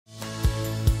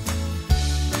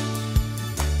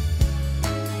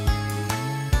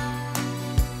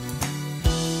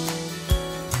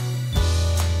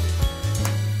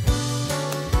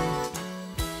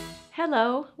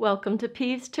Hello, welcome to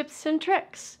Peeves Tips and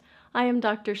Tricks. I am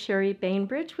Dr. Sherry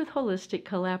Bainbridge with Holistic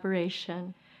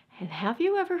Collaboration. And have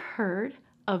you ever heard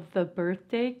of the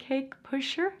birthday cake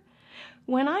pusher?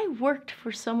 When I worked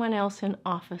for someone else in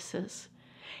offices,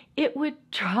 it would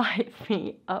drive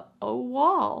me up a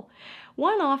wall.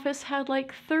 One office had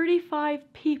like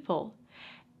 35 people.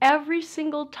 Every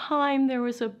single time there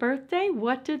was a birthday,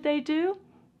 what did they do?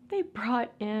 They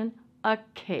brought in a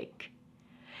cake.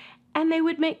 And they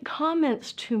would make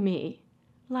comments to me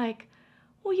like,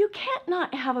 well, you can't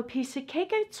not have a piece of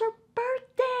cake. It's her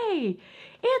birthday.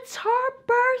 It's her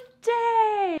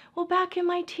birthday. Well, back in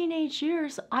my teenage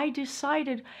years, I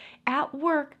decided at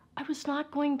work I was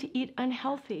not going to eat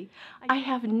unhealthy. I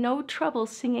have no trouble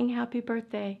singing happy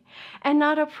birthday and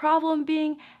not a problem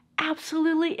being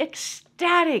absolutely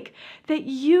ecstatic that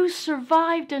you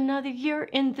survived another year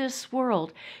in this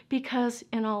world, because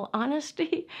in all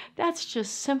honesty, that's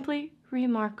just simply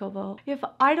remarkable. If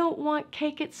I don't want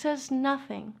cake, it says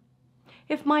nothing.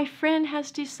 If my friend has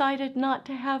decided not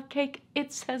to have cake,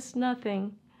 it says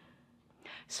nothing.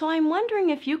 So I'm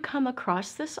wondering if you come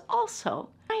across this also.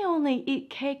 I only eat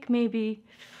cake maybe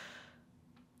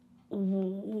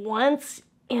once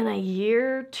in a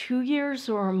year, 2 years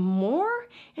or more.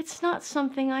 It's not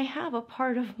something I have a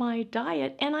part of my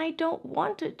diet, and I don't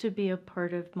want it to be a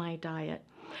part of my diet.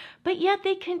 But yet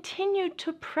they continued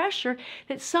to pressure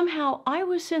that somehow I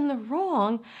was in the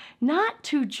wrong not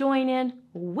to join in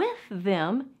with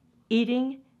them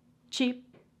eating cheap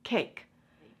cake.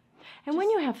 And when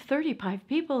you have 35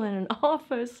 people in an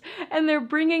office and they're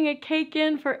bringing a cake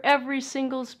in for every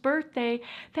single's birthday,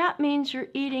 that means you're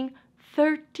eating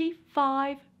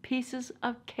 35 pieces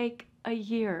of cake a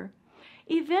year.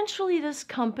 Eventually, this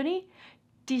company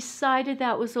decided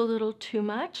that was a little too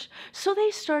much, so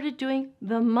they started doing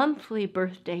the monthly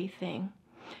birthday thing,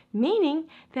 meaning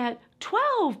that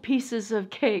 12 pieces of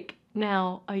cake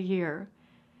now a year.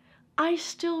 I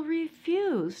still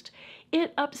refused.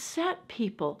 It upset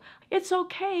people. It's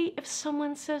okay if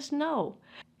someone says no.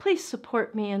 Please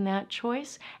support me in that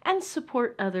choice and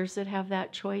support others that have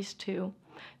that choice too.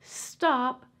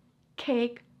 Stop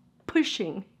cake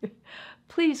pushing.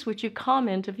 Please, would you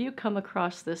comment if you come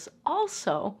across this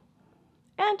also?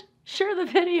 And share the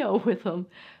video with them.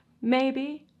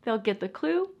 Maybe they'll get the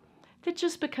clue that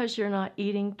just because you're not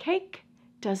eating cake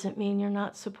doesn't mean you're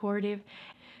not supportive.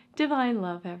 Divine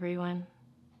love, everyone.